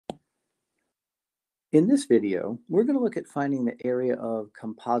In this video, we're going to look at finding the area of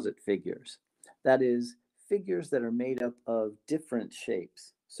composite figures. That is, figures that are made up of different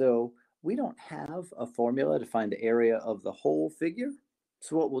shapes. So we don't have a formula to find the area of the whole figure.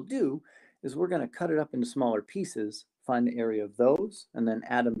 So what we'll do is we're going to cut it up into smaller pieces, find the area of those, and then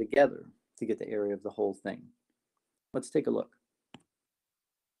add them together to get the area of the whole thing. Let's take a look.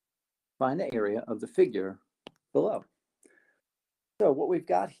 Find the area of the figure below. So what we've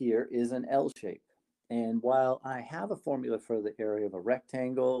got here is an L shape. And while I have a formula for the area of a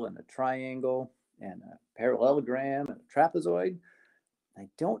rectangle and a triangle and a parallelogram and a trapezoid, I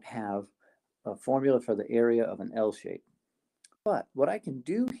don't have a formula for the area of an L shape. But what I can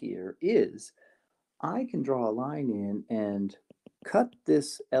do here is I can draw a line in and cut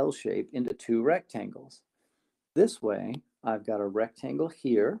this L shape into two rectangles. This way, I've got a rectangle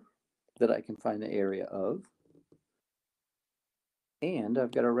here that I can find the area of, and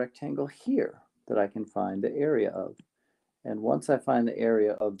I've got a rectangle here that I can find the area of. And once I find the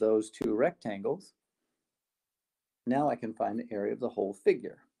area of those two rectangles, now I can find the area of the whole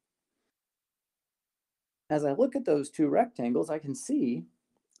figure. As I look at those two rectangles, I can see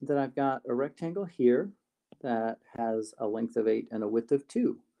that I've got a rectangle here that has a length of 8 and a width of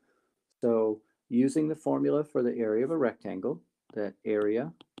 2. So using the formula for the area of a rectangle, that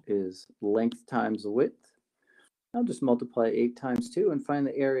area is length times width. I'll just multiply 8 times 2 and find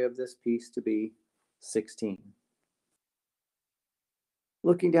the area of this piece to be 16.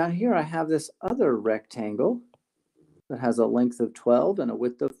 Looking down here, I have this other rectangle that has a length of 12 and a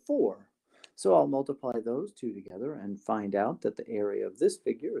width of 4. So I'll multiply those two together and find out that the area of this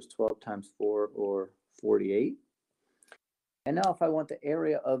figure is 12 times 4, or 48. And now if I want the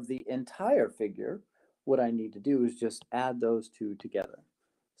area of the entire figure, what I need to do is just add those two together.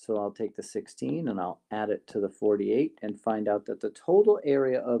 So I'll take the 16 and I'll add it to the 48 and find out that the total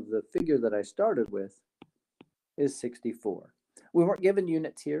area of the figure that I started with is 64. We weren't given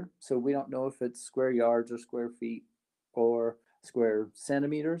units here, so we don't know if it's square yards or square feet or square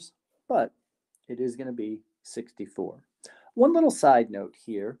centimeters, but it is going to be 64. One little side note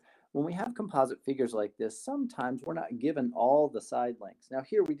here, when we have composite figures like this, sometimes we're not given all the side lengths. Now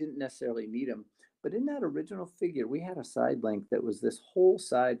here we didn't necessarily need them, but in that original figure, we had a side length that was this whole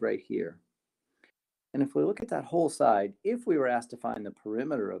side right here. And if we look at that whole side, if we were asked to find the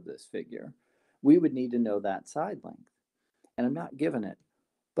perimeter of this figure, we would need to know that side length. And I'm not given it.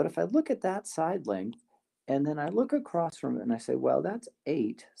 But if I look at that side length, and then I look across from it and I say, well, that's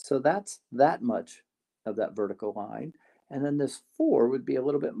 8. So that's that much of that vertical line. And then this 4 would be a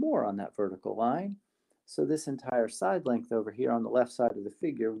little bit more on that vertical line. So this entire side length over here on the left side of the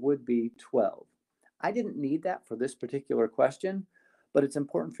figure would be 12. I didn't need that for this particular question, but it's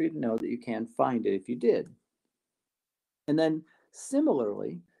important for you to know that you can find it if you did. And then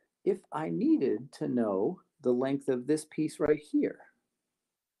similarly, if I needed to know the length of this piece right here,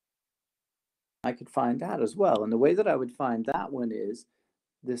 I could find that as well. And the way that I would find that one is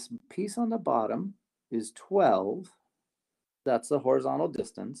this piece on the bottom is 12. That's the horizontal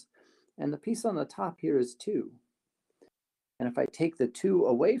distance. And the piece on the top here is 2. And if I take the 2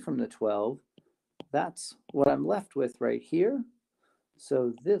 away from the 12, that's what I'm left with right here.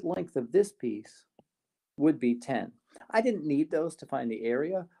 So the length of this piece would be 10. I didn't need those to find the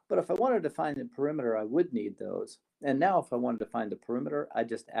area, but if I wanted to find the perimeter, I would need those. And now if I wanted to find the perimeter, I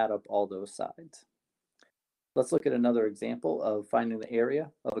just add up all those sides. Let's look at another example of finding the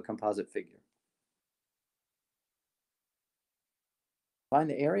area of a composite figure. Find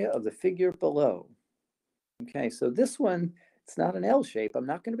the area of the figure below. Okay, so this one, it's not an L shape. I'm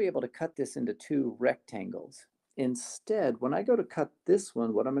not going to be able to cut this into two rectangles. Instead, when I go to cut this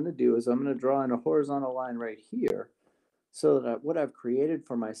one, what I'm going to do is I'm going to draw in a horizontal line right here so that what I've created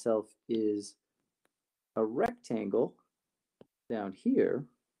for myself is a rectangle down here,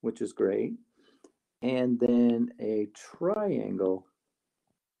 which is great, and then a triangle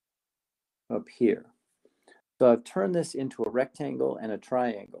up here. So I've turned this into a rectangle and a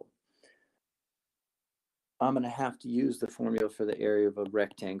triangle. I'm going to have to use the formula for the area of a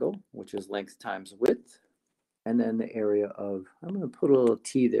rectangle, which is length times width. And then the area of, I'm going to put a little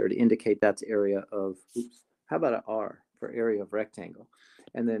t there to indicate that's area of, oops, how about an r for area of rectangle?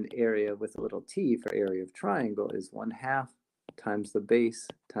 And then area with a little t for area of triangle is 1/2 times the base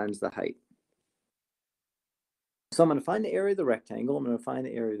times the height. So I'm going to find the area of the rectangle, I'm going to find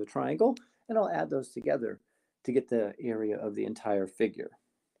the area of the triangle, and I'll add those together to get the area of the entire figure.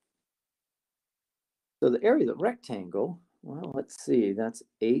 So the area of the rectangle, well, let's see, that's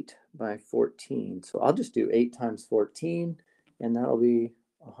 8 by 14. So I'll just do 8 times 14, and that'll be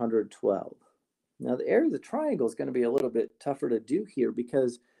 112. Now the area of the triangle is going to be a little bit tougher to do here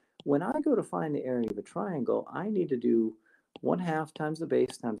because when I go to find the area of a triangle, I need to do 1/2 times the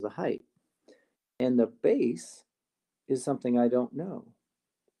base times the height. And the base is something I don't know.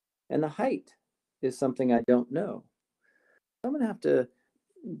 And the height is something I don't know. I'm going to have to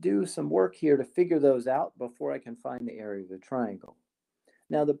do some work here to figure those out before I can find the area of the triangle.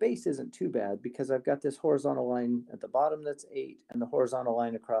 Now the base isn't too bad because I've got this horizontal line at the bottom that's 8, and the horizontal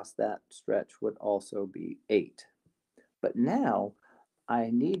line across that stretch would also be 8. But now I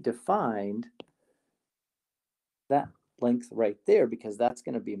need to find that length right there because that's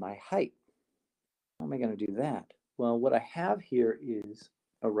going to be my height. How am I going to do that? Well, what I have here is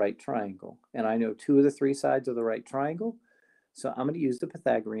a right triangle, and I know 2 of the 3 sides of the right triangle, so I'm going to use the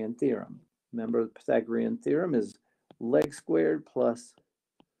Pythagorean theorem. Remember, the Pythagorean theorem is leg squared plus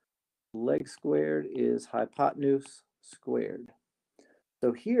leg squared is hypotenuse squared.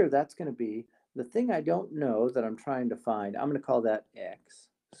 So here that's going to be the thing I don't know that I'm trying to find. I'm going to call that x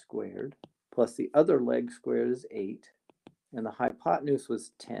squared plus the other leg squared is 8, and the hypotenuse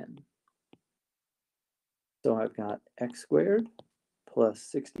was 10. So I've got x squared plus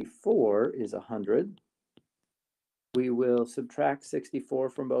 64 is 100. We will subtract 64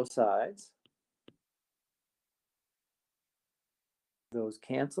 from both sides. Those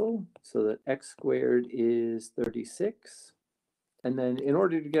cancel so that x squared is 36. And then in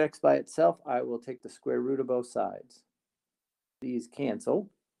order to get x by itself, I will take the square root of both sides. These cancel,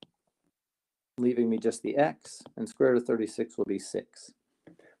 leaving me just the x, and square root of 36 will be 6.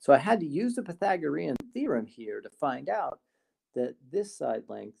 So I had to use the Pythagorean theorem here to find out that this side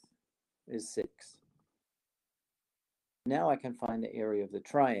length is 6. Now I can find the area of the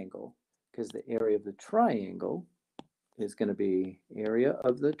triangle, because the area of the triangle is going to be area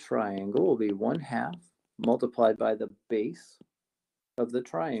of the triangle will be 1/2 multiplied by the base of the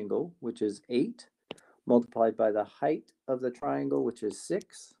triangle, which is 8, multiplied by the height of the triangle, which is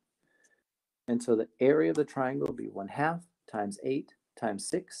 6. And so the area of the triangle will be 1/2 times 8 times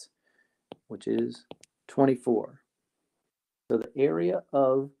 6, which is 24. So the area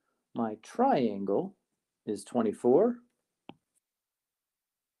of my triangle is 24.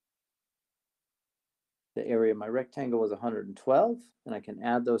 The area of my rectangle was 112, and I can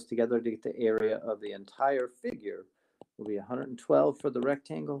add those together to get the area of the entire figure. Will be 112 for the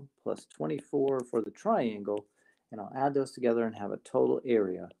rectangle plus 24 for the triangle, and I'll add those together and have a total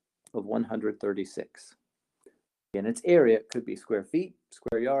area of 136. Again, its area could be square feet,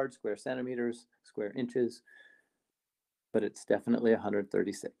 square yards, square centimeters, square inches, but it's definitely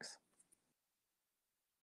 136.